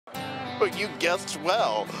You guessed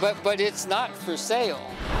well. But it's not for sale.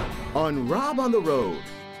 On Rob on the Road,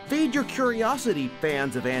 feed your curiosity,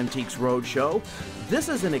 fans of Antiques Roadshow. This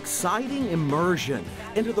is an exciting immersion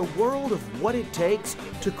into the world of what it takes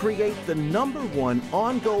to create the #1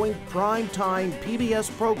 ongoing primetime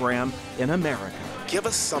PBS program in America. Give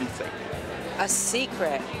us something. A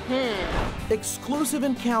secret. Exclusive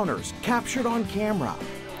encounters captured on camera.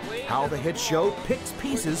 How the hit show picks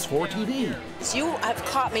pieces for TV. You have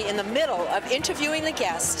caught me in the middle of interviewing the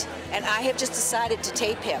guest, and I have just decided to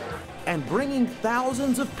tape him. And bringing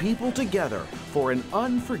thousands of people together for an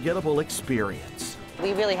unforgettable experience.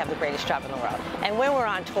 We really have the greatest job in the world. And when we're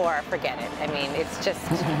on tour, forget it. I mean, it's just,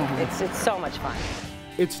 it's so much fun.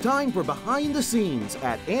 It's time for Behind the Scenes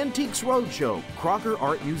at Antiques Roadshow, Crocker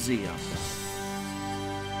Art Museum.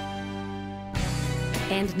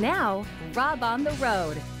 And now, Rob on the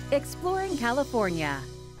Road, exploring California.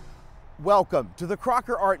 Welcome to the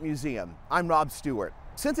Crocker Art Museum. I'm Rob Stewart.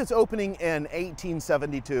 Since its opening in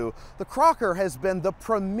 1872, the Crocker has been the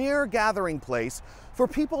premier gathering place for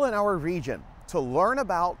people in our region to learn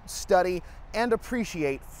about, study, and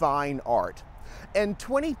appreciate fine art. In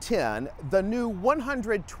 2010, the new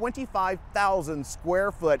 125,000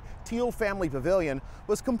 square foot Teal Family Pavilion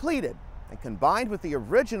was completed, and combined with the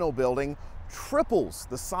original building, triples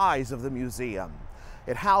the size of the museum.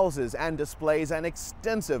 It houses and displays an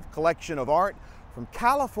extensive collection of art from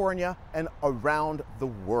California and around the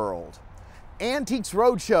world. Antiques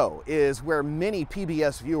Roadshow is where many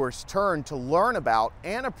PBS viewers turn to learn about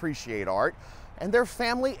and appreciate art and their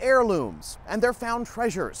family heirlooms and their found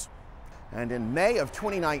treasures. And in May of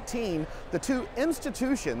 2019, the two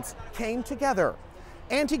institutions came together.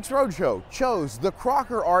 Antiques Roadshow chose the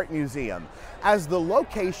Crocker Art Museum as the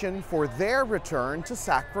location for their return to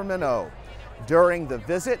Sacramento. During the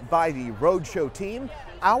visit by the Roadshow team,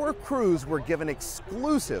 our crews were given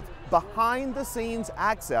exclusive behind-the-scenes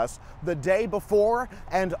access the day before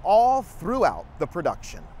and all throughout the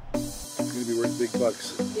production. It's gonna be worth big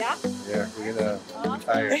bucks. Yeah? Yeah, we're gonna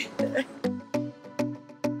retire.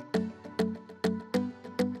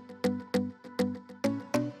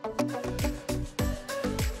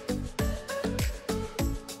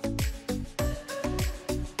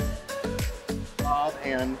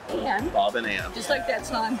 Bob and Ann. Just like that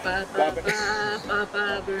song, ba ba ba ba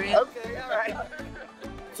ba ba. Okay, all right.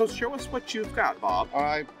 So show us what you've got, Bob.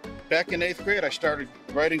 Back in 8th grade, I started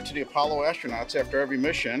writing to the Apollo astronauts after every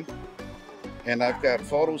mission. And I've got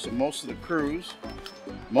photos of most of the crews.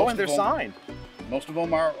 And they're signed. Most of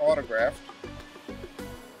them are autographed.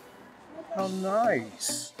 How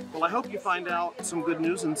nice. Well, I hope you find out some good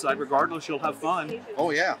news inside. Regardless, you'll have fun.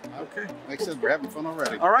 Oh yeah. Okay. Like I said, we're having fun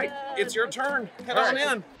already. All right, it's your turn. Head on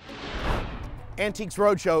in. Antiques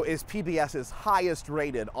Roadshow is PBS's highest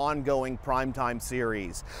rated ongoing primetime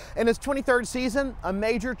series. In its 23rd season, a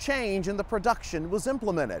major change in the production was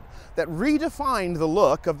implemented that redefined the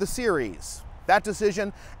look of the series. That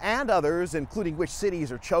decision and others, including which cities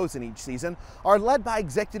are chosen each season, are led by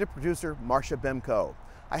executive producer Marcia Bimco.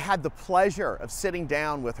 I had the pleasure of sitting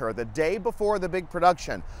down with her the day before the big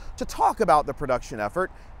production to talk about the production effort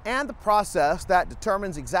and the process that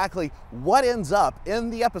determines exactly what ends up in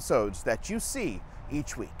the episodes that you see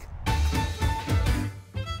each week.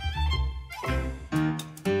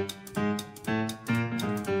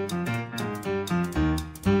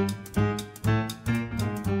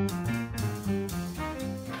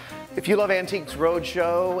 If you love Antiques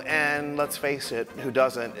Roadshow, and let's face it, who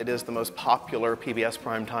doesn't? It is the most popular PBS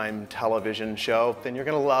primetime television show, then you're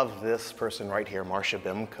gonna love this person right here. Marcia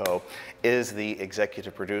Bimco is the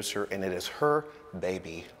executive producer, and it is her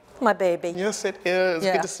baby. My baby. Yes, it is.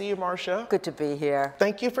 Yeah. Good to see you, Marcia. Good to be here.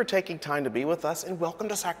 Thank you for taking time to be with us, and welcome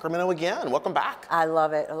to Sacramento again. Welcome back. I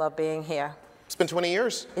love it. I love being here. It's been 20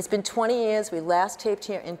 years. It's been 20 years. We last taped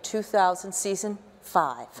here in 2000, season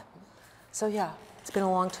 5. So yeah. It's been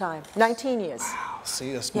a long time. 19 years. Wow,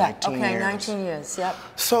 see, it's Yeah, 19 okay, years. 19 years, yep.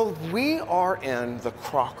 So we are in the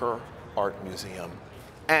Crocker Art Museum,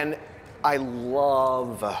 and I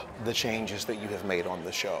love the changes that you have made on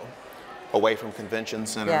the show. Away from convention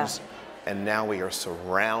centers, and now we are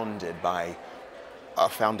surrounded by a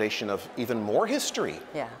foundation of even more history.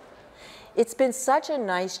 Yeah. It's been such a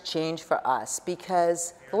nice change for us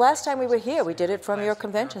because the last time we were here, we did it from your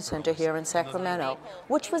convention center here in Sacramento,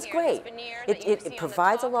 which was great. It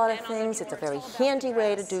provides a lot of things. It's a very handy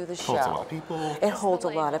way to do the show. Holds a lot of people. It holds a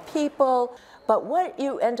lot of people. But what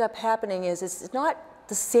you end up happening is it's not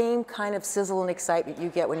the same kind of sizzle and excitement you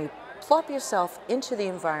get when you plop yourself into the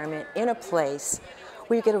environment in a place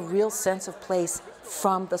where you get a real sense of place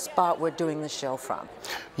from the spot we're doing the show from.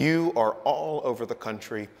 You are all over the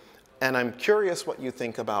country And I'm curious what you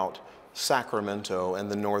think about Sacramento and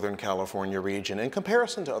the Northern California region in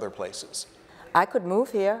comparison to other places. I could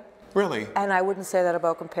move here. Really? And I wouldn't say that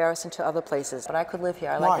about comparison to other places, but I could live here.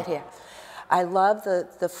 I Why? like it here. I love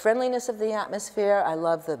the friendliness of the atmosphere. I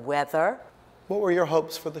love the weather. What were your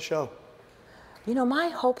hopes for the show? You know, my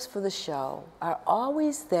hopes for the show are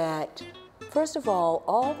always that, first of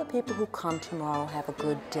all the people who come tomorrow have a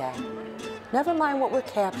good day. Never mind what we're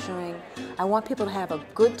capturing. I want people to have a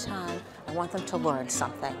good time. I want them to learn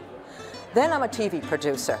something. Then I'm a TV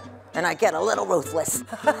producer, and I get a little ruthless.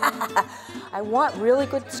 I want really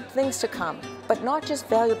good things to come, but not just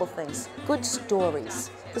valuable things, good stories.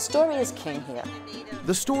 The story is king here.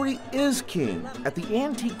 The story is king at the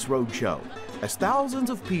Antiques Roadshow. As thousands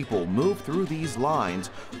of people move through these lines,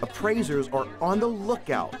 appraisers are on the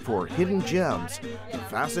lookout for hidden gems,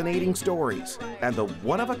 fascinating stories, and the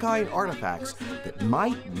one-of-a-kind artifacts that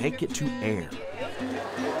might make it to air.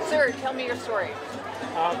 Sir, tell me your story.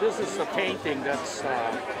 This is a painting that's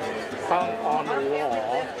hung on the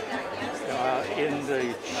wall in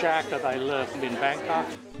the shack that I live in Bangkok.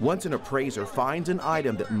 Once an appraiser finds an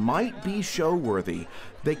item that might be show-worthy,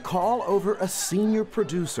 they call over a senior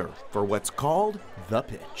producer for what's called the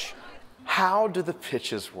pitch. How do the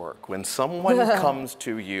pitches work when someone comes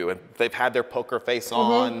to you and they've had their poker face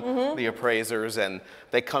on, the appraisers, and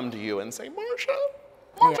they come to you and say, Marsha,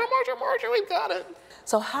 we've got it.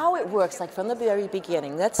 So how it works, like from the very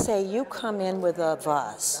beginning, let's say you come in with a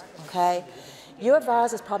vase, okay? Your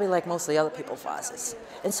vase is probably like most of the other people's vases.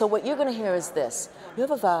 And so what you're going to hear is this. You have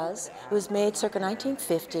a vase. It was made circa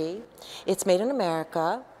 1950. It's made in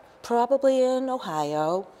America, probably in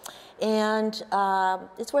Ohio, and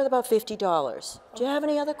it's worth about $50. Do you have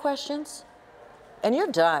any other questions? And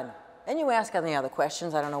you're done. And you ask any other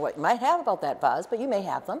questions. I don't know what you might have about that vase, but you may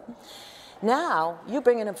have them. Now, you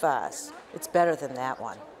bring in a vase. It's better than that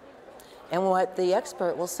one. And what the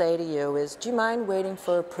expert will say to you is, do you mind waiting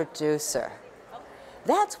for a producer?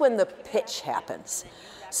 That's when the pitch happens.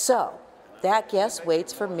 So that guest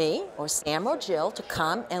waits for me or Sam or Jill to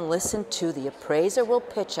come and listen to the appraiser will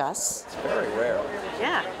pitch us. It's very rare.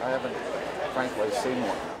 Yeah. I haven't, frankly, seen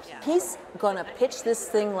one. He's gonna pitch this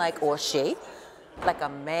thing or she, like a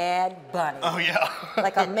mad bunny. Oh, yeah.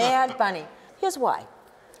 Like a mad bunny. Here's why.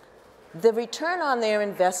 The return on their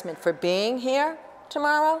investment for being here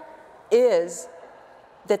tomorrow is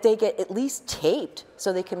that they get at least taped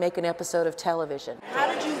so they can make an episode of television.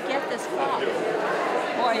 How did you get this clock?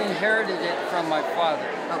 Well, I inherited it from my father.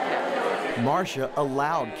 Okay. Marsha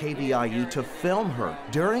allowed KVIU to film her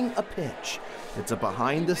during a pitch. It's a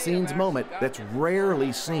behind-the-scenes moment that's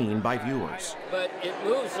rarely seen by viewers. But it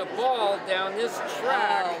moves the ball down this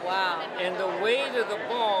track. Oh, wow. And the weight of the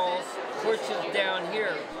balls pushes down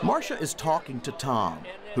here. Marsha is talking to Tom,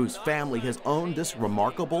 whose family has owned this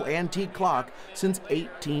remarkable antique clock since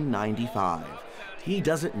 1895. He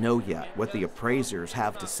doesn't know yet what the appraisers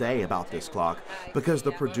have to say about this clock because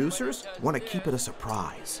the producers want to keep it a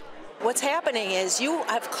surprise. What's happening is you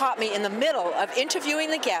have caught me in the middle of interviewing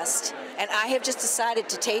the guest, and I have just decided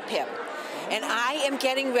to tape him. And I am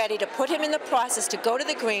getting ready to put him in the process to go to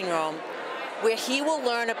the green room where he will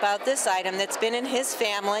learn about this item that's been in his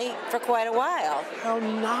family for quite a while. How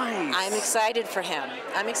nice. I'm excited for him.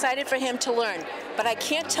 I'm excited for him to learn. But I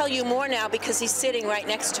can't tell you more now because he's sitting right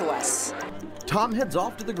next to us. Tom heads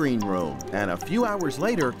off to the green room, and a few hours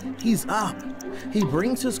later, he's up. He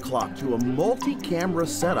brings his clock to a multi-camera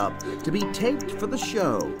setup to be taped for the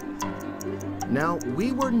show. Now,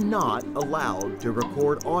 we were not allowed to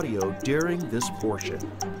record audio during this portion.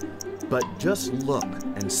 But just look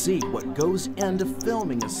and see what goes into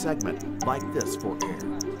filming a segment like this for air.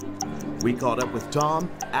 We caught up with Tom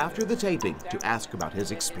after the taping to ask about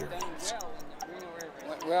his experience.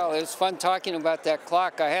 Well, it was fun talking about that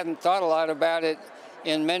clock. I hadn't thought a lot about it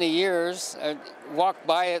in many years. I walk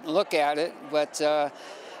by it and look at it, but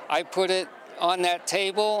I put it on that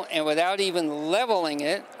table, and without even leveling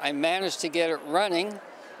it, I managed to get it running,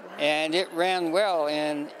 and it ran well.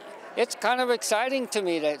 And it's kind of exciting to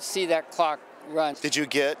me to see that clock run. Did you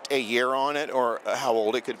get a year on it or how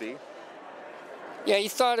old it could be? Yeah, he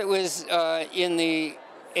thought it was in the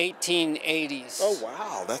 1880s. Oh,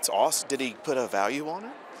 wow, that's awesome. Did he put a value on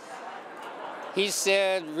it? He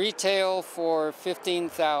said retail for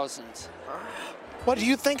 $15,000. What do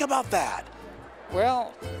you think about that?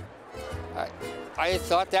 Well, I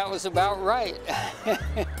thought that was about right.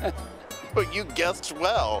 But you guessed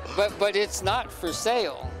well. But it's not for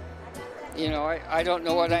sale. You know, I don't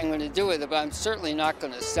know what I'm going to do with it, but I'm certainly not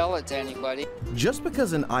going to sell it to anybody. Just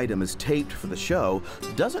because an item is taped for the show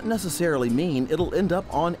doesn't necessarily mean it'll end up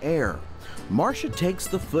on air. Marcia takes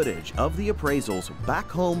the footage of the appraisals back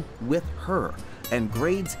home with her and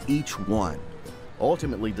grades each one,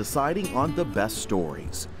 ultimately deciding on the best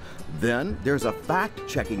stories. Then there's a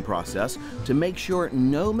fact-checking process to make sure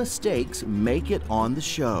no mistakes make it on the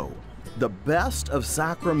show. The best of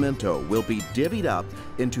Sacramento will be divvied up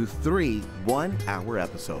into 3 one-hour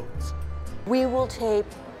episodes. We will tape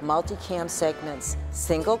multicam segments,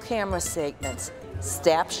 single camera segments,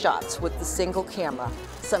 snapshots with the single camera,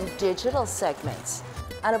 some digital segments.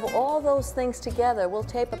 Out of all those things together, we'll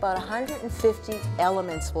tape about 150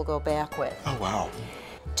 elements we'll go back with. Oh, wow.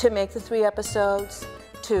 To make the 3 episodes,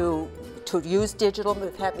 to use digital,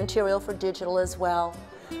 we've had material for digital as well.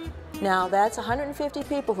 Now that's 150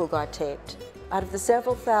 people who got taped out of the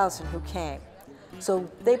several thousand who came. So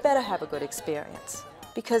they better have a good experience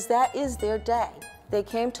because that is their day. They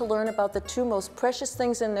came to learn about the 2 most precious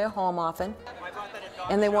things in their home often,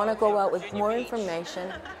 and they want to go out with more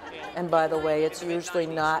information. And by the way, it's usually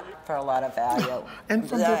not for a lot of value. And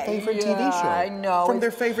from their favorite TV show. I know. From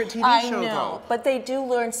their favorite TV show, I know, though. but they do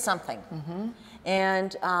learn something.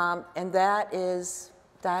 And that is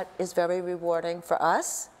very rewarding for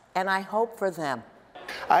us, and I hope for them.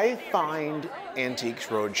 I find Antiques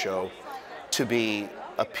Roadshow to be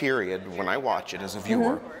a period when I watch it as a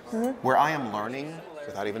viewer where I am learning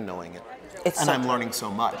without even knowing it. I'm learning so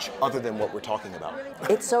much other than what we're talking about.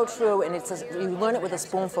 It's so true, and you learn it with a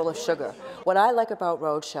spoonful of sugar. What I like about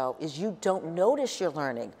Roadshow is you don't notice you're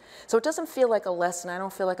learning. So it doesn't feel like a lesson. I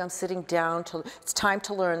don't feel like I'm sitting down it's time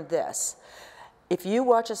to learn this. If you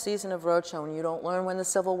watch a season of Roadshow and you don't learn when the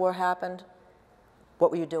Civil War happened,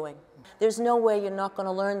 what were you doing? There's no way you're not going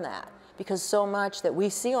to learn that, because so much that we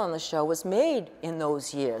see on the show was made in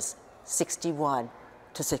those years, 61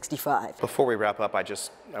 to 65. Before we wrap up, I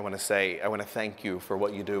want to thank you for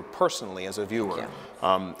what you do personally as a viewer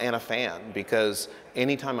and a fan, because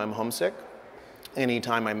anytime I'm homesick,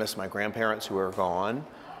 anytime I miss my grandparents who are gone,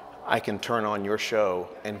 I can turn on your show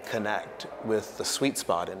and connect with the sweet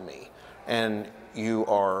spot in me. And you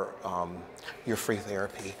are your free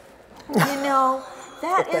therapy. You know,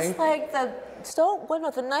 that is like one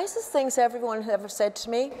of the nicest things everyone has ever said to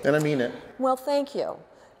me. And I mean it. Well, thank you.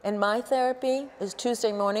 And my therapy is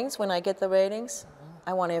Tuesday mornings when I get the ratings.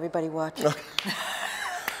 I want everybody watching.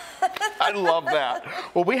 I love that.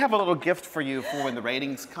 Well, we have a little gift for you for when the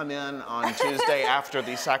ratings come in on Tuesday after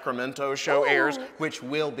the Sacramento show airs, which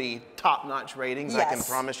will be top-notch ratings. Yes. I can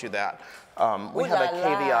promise you that. We have a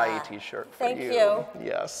KVIE t-shirt for you. Thank you.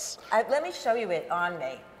 Yes. Let me show you it on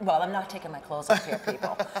me. Well, I'm not taking my clothes off here,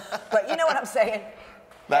 people. But you know what I'm saying.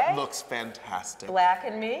 That looks fantastic. Black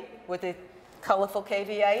and me with the colorful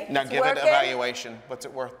KVIE. Now give it an evaluation. What's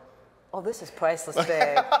it worth? Oh, this is priceless,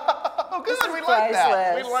 babe. Oh, good. We like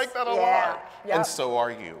that. We like that a lot. Yep. And so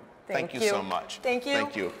are you. Thank you so much. Thank you.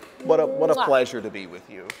 Thank you. What a pleasure to be with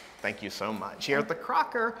you. Thank you so much. Here at the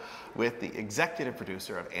Crocker with the executive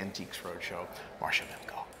producer of Antiques Roadshow, Marcia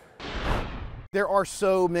Bimko. There are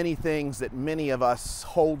so many things that many of us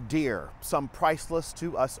hold dear, some priceless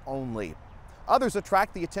to us only. Others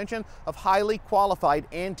attract the attention of highly qualified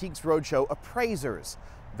Antiques Roadshow appraisers.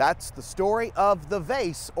 That's the story of the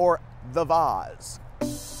vase, or the vase.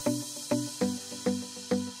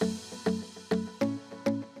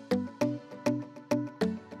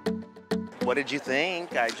 What did you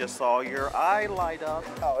think? I just saw your eye light up.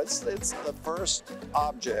 Oh, it's the first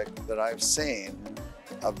object that I've seen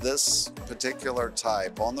of this particular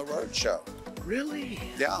type on the roadshow. Really?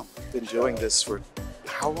 Yeah. Been doing this for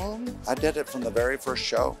how long? I did it from the very first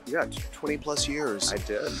show. Yeah, 20 plus years. I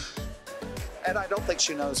did. And I don't think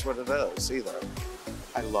she knows what it is either.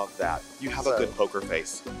 I love that. You have a good poker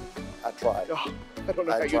face. I tried. Oh, I don't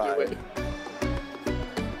know how you do it.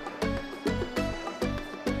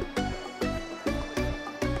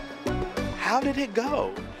 How did it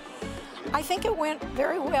go? I think it went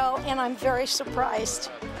very well, and I'm very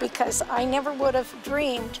surprised because I never would have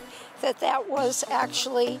dreamed that that was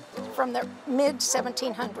actually from the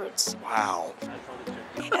mid-1700s. Wow.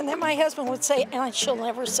 And then my husband would say, and she'll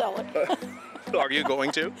never sell it. Are you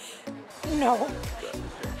going to? No.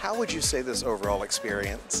 How would you say this overall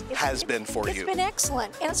experience has been for you? It's been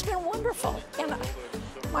excellent, and it's been wonderful. And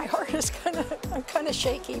my heart is I'm kind of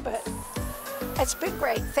shaky, but it's been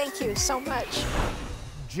great. Thank you so much.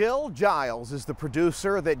 Jill Giles is the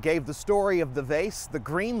producer that gave the story of the vase the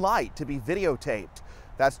green light to be videotaped.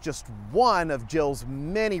 That's just one of Jill's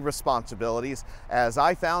many responsibilities, as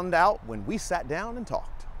I found out when we sat down and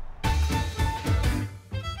talked. It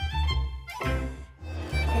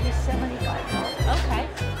is $75. Okay.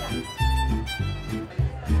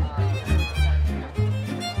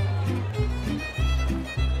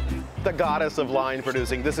 The the goddess of line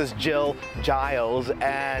producing. This is Jill Giles,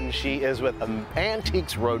 and she is with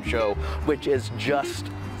Antiques Roadshow, which is just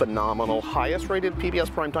phenomenal. Highest rated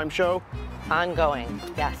PBS primetime show? Ongoing,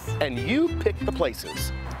 yes. And you pick the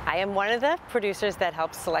places. I am one of the producers that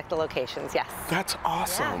helps select the locations, yes. That's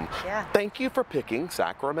awesome. Yeah. Thank you for picking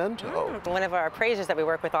Sacramento. One of our appraisers that we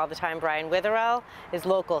work with all the time, Brian Witherell, is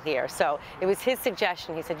local here. So it was his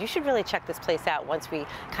suggestion. He said, you should really check this place out once we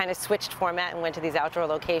kind of switched format and went to these outdoor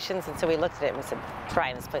locations. And so we looked at it and we said,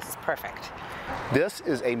 Brian, this place is perfect. This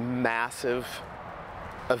is a massive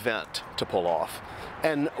event to pull off.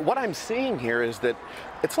 And what I'm seeing here is that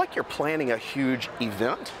it's like you're planning a huge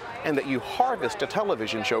event and that you harvest a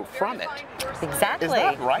television show from it. Exactly. Is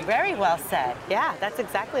that right? Very well said. Yeah, that's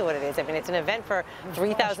exactly what it is. I mean, it's an event for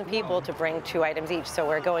 3,000 people to bring 2 items each. So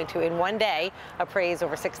we're going to, in one day, appraise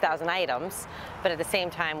over 6,000 items. But at the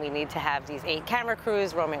same time, we need to have these 8 camera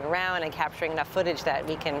crews roaming around and capturing enough footage that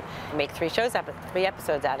we can make 3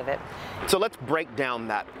 episodes out of it. So let's break down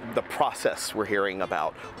the process we're hearing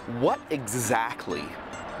about. What exactly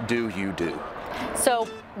do you do? So,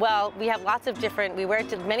 well, we have lots of different, we wear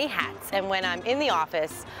many hats, and when I'm in the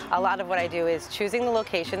office, a lot of what I do is choosing the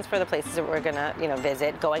locations for the places that we're gonna,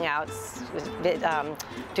 visit, going out,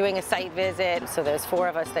 doing a site visit. So there's 4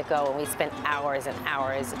 of us that go, and we spend hours and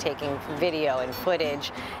hours taking video and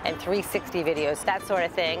footage and 360 videos, that sort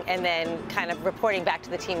of thing, and then kind of reporting back to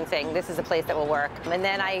the team and saying, this is a place that will work. And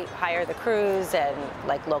then I hire the crews and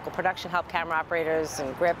like local production help, camera operators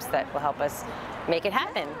and grips that will help us make it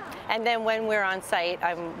happen. And then when we're on site,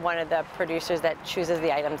 I'm one of the producers that chooses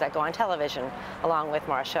the items that go on television, along with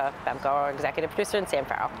Marcia Bemko, our executive producer, and Sam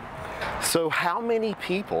Farrell. So how many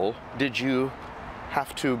people did you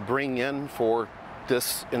have to bring in for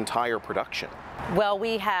this entire production? Well,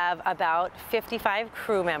 we have about 55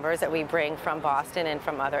 crew members that we bring from Boston and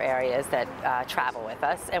from other areas that travel with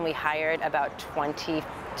us, and we hired about 20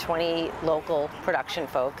 local production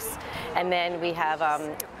folks. And then we have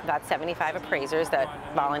about 75 appraisers that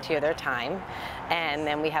volunteer their time. And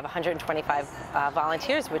then we have 125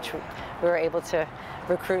 volunteers, which we were able to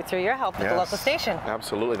recruit through your help at the local station.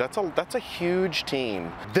 Absolutely. That's a huge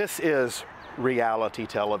team. This is reality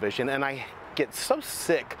television, and I get so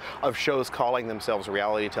sick of shows calling themselves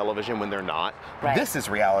reality television when they're not. Right. This is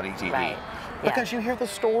reality TV. Right. Because you hear the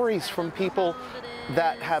stories from people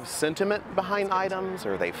that have sentiment behind items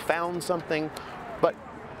or they found something, but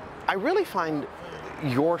I really find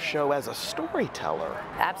your show as a storyteller.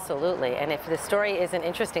 Absolutely, and if the story isn't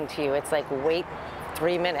interesting to you, it's like wait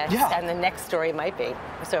 3 minutes and the next story might be.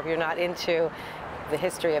 So if you're not into the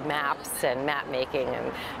history of maps and map making,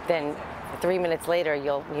 and then 3 minutes later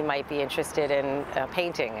you might be interested in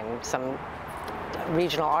painting and some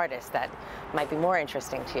regional artists that might be more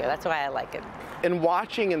interesting to you. That's why I like it. In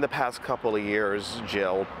watching in the past couple of years,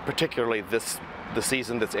 Jill, particularly the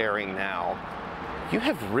season that's airing now, you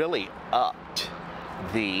have really upped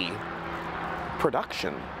the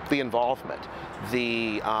production, the involvement,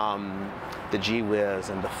 the gee whiz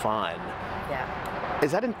and the fun. Yeah.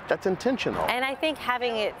 That's intentional. And I think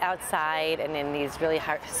having it outside and in these really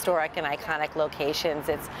historic and iconic locations,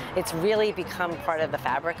 it's really become part of the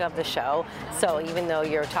fabric of the show. So even though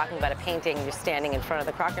you're talking about a painting, you're standing in front of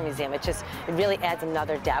the Crocker Museum, it really adds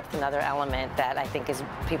another depth, another element that I think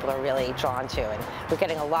people are really drawn to. And we're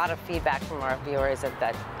getting a lot of feedback from our viewers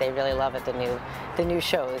that they really love it, the new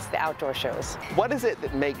shows, the outdoor shows. What is it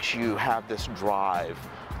that makes you have this drive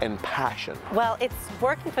and passion? Well, it's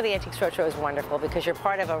working for the Antiques Roadshow is wonderful because you're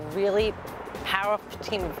part of a really powerful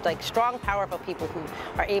team, like strong, powerful people who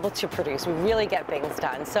are able to produce. We really get things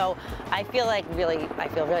done. So I feel really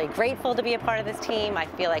grateful to be a part of this team. I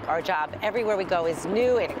feel like our job everywhere we go is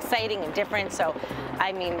new and exciting and different. So,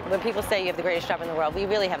 I mean, when people say you have the greatest job in the world, we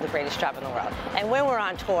really have the greatest job in the world. And when we're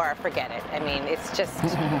on tour, forget it. I mean, it's just,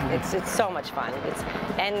 it's so much fun.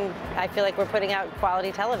 And I feel like we're putting out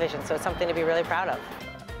quality television, so it's something to be really proud of.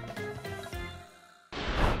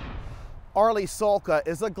 Arlie Solka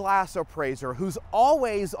is a glass appraiser who's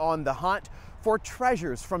always on the hunt for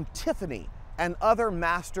treasures from Tiffany and other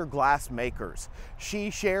master glass makers. She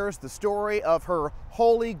shares the story of her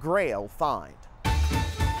Holy Grail find.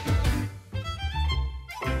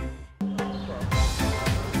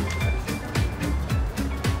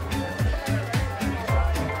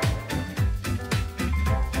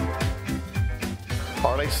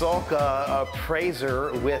 Arlie Solka,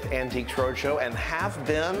 appraiser with Antiques Roadshow, and have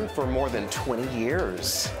been for more than 20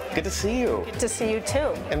 years. Good to see you. Good to see you too.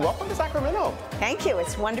 And welcome to Sacramento. Thank you.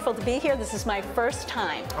 It's wonderful to be here. This is my first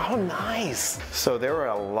time. Oh, nice. So there are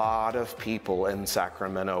a lot of people in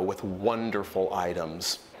Sacramento with wonderful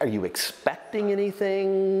items. Are you expecting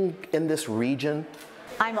anything in this region?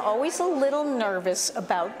 I'm always a little nervous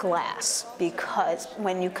about glass because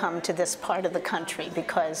when you come to this part of the country,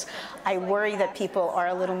 because I worry that people are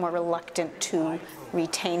a little more reluctant to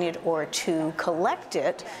retain it or to collect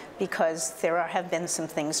it because there have been some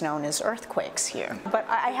things known as earthquakes here. But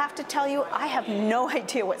I have to tell you, I have no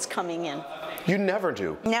idea what's coming in. You never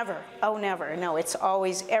do? Never. Oh, never. No, it's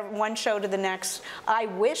always one show to the next. I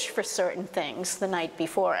wish for certain things the night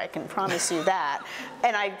before, I can promise you that.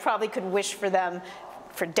 And I probably could wish for them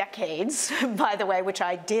for decades, by the way, which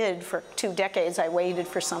I did for 2 decades. I waited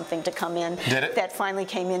for something to come in. Did it? That finally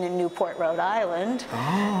came in Newport, Rhode Island. Oh,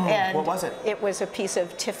 and what was it? It was a piece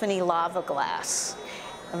of Tiffany lava glass.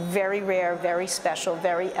 Very rare, very special,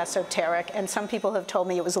 very esoteric, and some people have told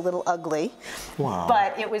me it was a little ugly. Wow.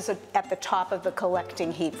 But it was at the top of the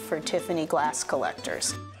collecting heap for Tiffany glass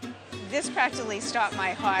collectors. This practically stopped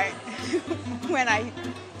my heart when I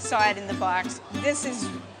saw it in the box. This is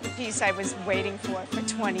the piece I was waiting for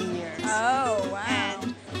 20 years. Oh, wow.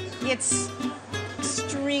 And it's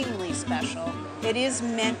extremely special. It is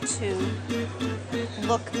meant to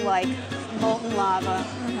look like molten lava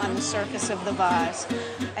on the surface of the vase.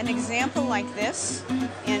 An example like this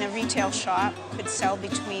in a retail shop could sell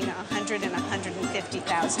between $100,000 and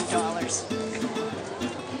 $150,000.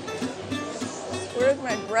 Where's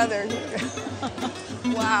my brother?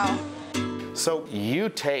 Wow. So you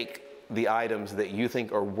take the items that you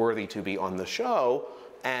think are worthy to be on the show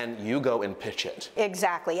and you go and pitch it.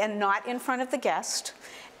 Exactly, and not in front of the guest.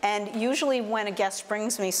 And usually when a guest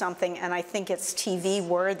brings me something and I think it's TV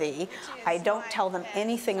worthy, I don't tell them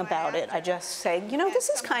anything about it. I just say, you know, this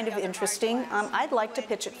is kind of interesting. I'd like to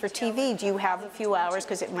pitch it for TV. Do you have a few hours?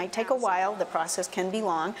 Because it might take a while. The process can be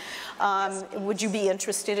long. Would you be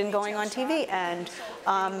interested in going on TV? And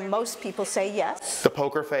most people say yes. The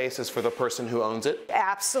poker face is for the person who owns it?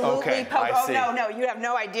 Absolutely. Okay, I see. No, you have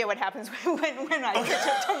no idea what happens when I pitch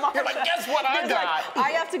it tomorrow. You're like, guess what I got? I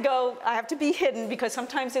have to be hidden because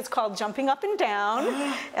sometimes it's called jumping up and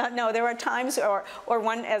down. No, there are times, or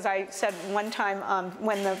one, as I said one time,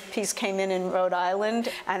 when the piece came in Rhode Island,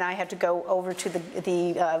 and I had to go over to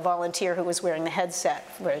the volunteer who was wearing the headset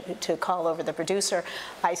to call over the producer.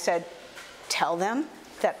 I said, tell them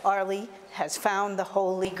that Arlie has found the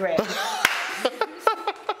Holy Grail.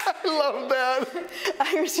 I love that.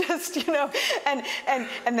 I was just, you know, and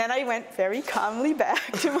then I went very calmly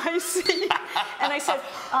back to my seat, and I said,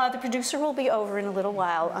 the producer will be over in a little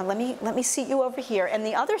while. Let me seat you over here. And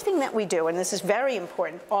the other thing that we do, and this is very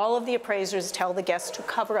important, all of the appraisers tell the guests to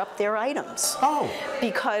cover up their items. Oh.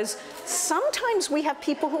 Because sometimes we have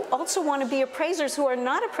people who also want to be appraisers who are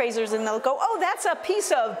not appraisers, and they'll go, oh, that's a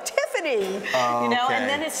piece of Tiffany, you know, and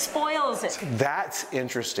then it spoils it. That's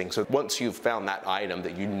interesting. So once you've found that item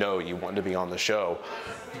that you know you want to be on the show,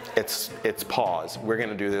 it's pause. We're going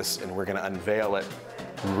to do this and we're going to unveil it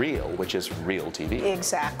real, which is real TV.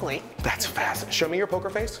 Exactly. That's fascinating. Show me your poker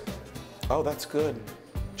face. Oh, that's good.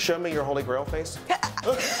 Show me your Holy Grail face. I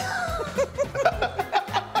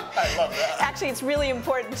love that. Actually, it's really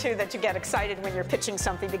important, too, that you get excited when you're pitching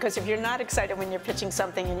something, because if you're not excited when you're pitching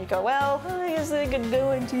something and you go, well, I guess I could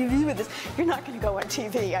go on TV with this, you're not going to go on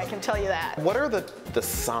TV, I can tell you that. What are the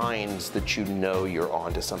signs that you know you're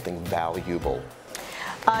onto something valuable?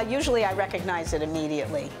 Usually I recognize it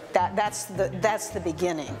immediately. That's the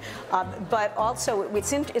beginning. But also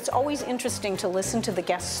it's always interesting to listen to the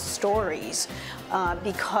guest stories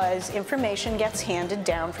because information gets handed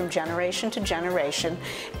down from generation to generation,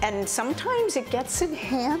 and sometimes it gets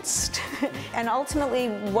enhanced. And ultimately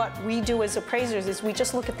what we do as appraisers is we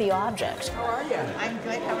just look at the object. How are you? I'm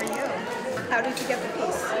good. How are you? How did you get the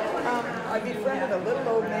piece? I befriended a little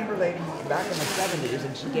old neighbor lady back in the 70s,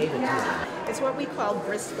 and she gave it to me. It's what we call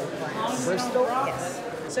Bristol glass. Bristol? Yes.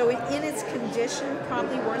 So in its condition,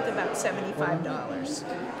 probably worth about $75.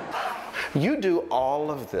 You do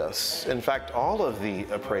all of this, in fact, all of the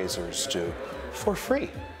appraisers do, for free.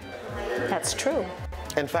 That's true.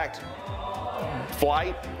 In fact,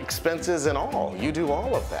 flight expenses and all, you do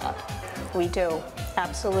all of that. We do,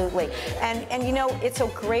 absolutely. And you know, it's a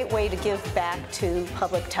great way to give back to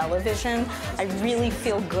public television. I really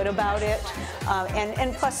feel good about it.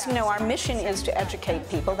 And plus, you know, our mission is to educate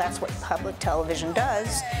people. That's what public television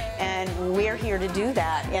does. And we're here to do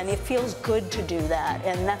that. And it feels good to do that.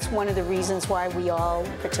 And that's one of the reasons why we all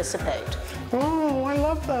participate. Oh, I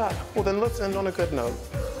love that. Well, then let's end on a good note.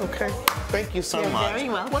 Okay. Thank you so much. You're very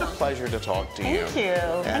welcome. What a pleasure to talk to you. Thank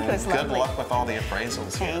you. And it was good lovely. luck with all the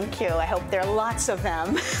appraisals here. Thank you. I hope there are lots of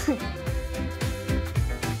them.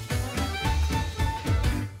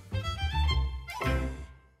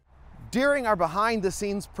 During our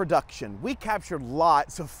behind-the-scenes production, we captured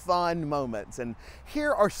lots of fun moments, and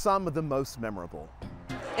here are some of the most memorable.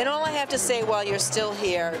 And all I have to say while you're still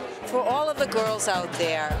here, for all of the girls out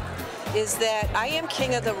there, is that I am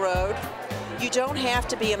king of the road. You don't have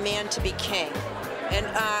to be a man to be king. And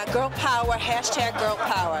girl power, hashtag girl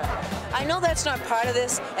power. I know that's not part of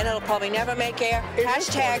this, and it'll probably never make air.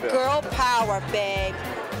 Hashtag girl power, babe.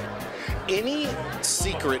 Any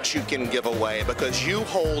secrets you can give away, because you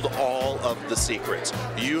hold all of the secrets.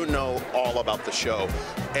 You know all about the show.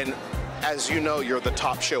 And as you know, you're the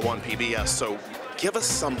top show on PBS, so give us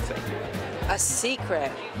something. A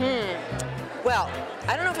secret? Well,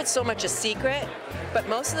 I don't know if it's so much a secret, but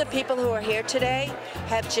most of the people who are here today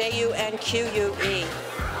have J-U-N-Q-U-E.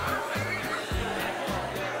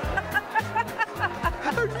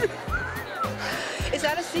 Is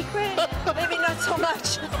that a secret? Maybe not so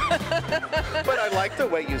much. But I like the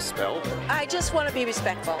way you spelled it. I just want to be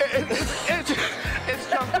respectful. It's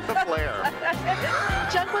junk with a flair.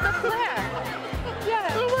 Junk with a flair. Yeah.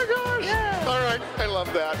 Oh my gosh. Yeah. All right, I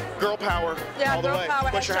love that. Girl power. Yeah, all the girl way. power.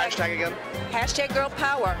 What's your hashtag again? Hashtag girl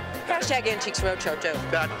power. Hashtag Antiques Roadshow too.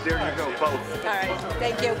 There you go, both. All right,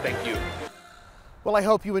 thank you. Thank you. Well, I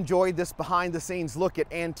hope you enjoyed this behind-the-scenes look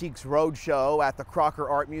at Antiques Roadshow at the Crocker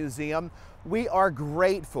Art Museum. We are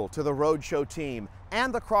grateful to the Roadshow team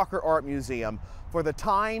and the Crocker Art Museum for the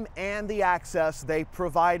time and the access they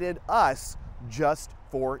provided us just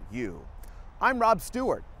for you. I'm Rob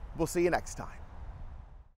Stewart. We'll see you next time.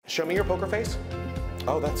 Show me your poker face.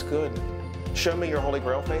 Oh, that's good. Show me your Holy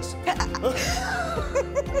Grail face.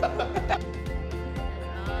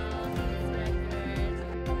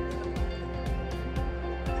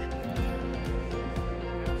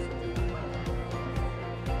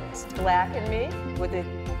 Black and me with the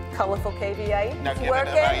colorful KVA. Now give an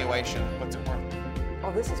evaluation. What's it worth?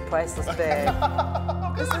 Oh, this is priceless, babe.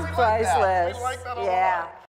 This is We like that. priceless. We like that a lot. Yeah.